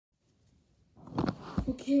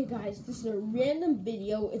Okay, guys, this is a random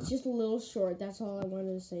video. It's just a little short. That's all I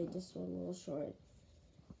wanted to say. Just one little short.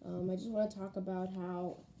 I just want to talk about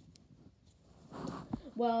how.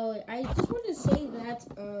 Well, I just want to say that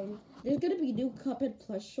there's gonna be new Cuphead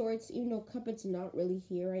plush shorts, even though Cuphead's not really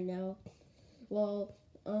here right now. Well,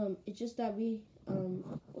 it's just that new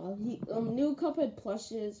Cuphead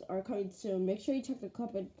plushes are coming soon. Make sure you check the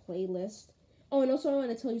Cuphead playlist. Oh, and also I want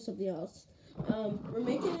to tell you something else. We're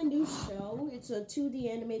making a new show. It's a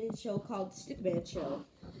 2D animated show called Stickman Show.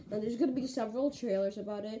 And there's going to be several trailers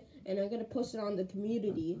about it, and I'm going to post it on the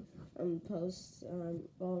community post.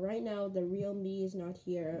 Well, right now, the real me is not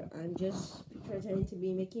here. I'm just pretending to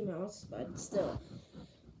be Mickey Mouse, but still.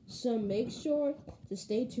 So make sure to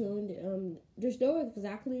stay tuned. There's no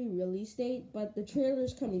exactly release date, but the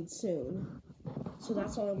trailer's coming soon. So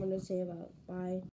that's all I'm going to say about. Bye.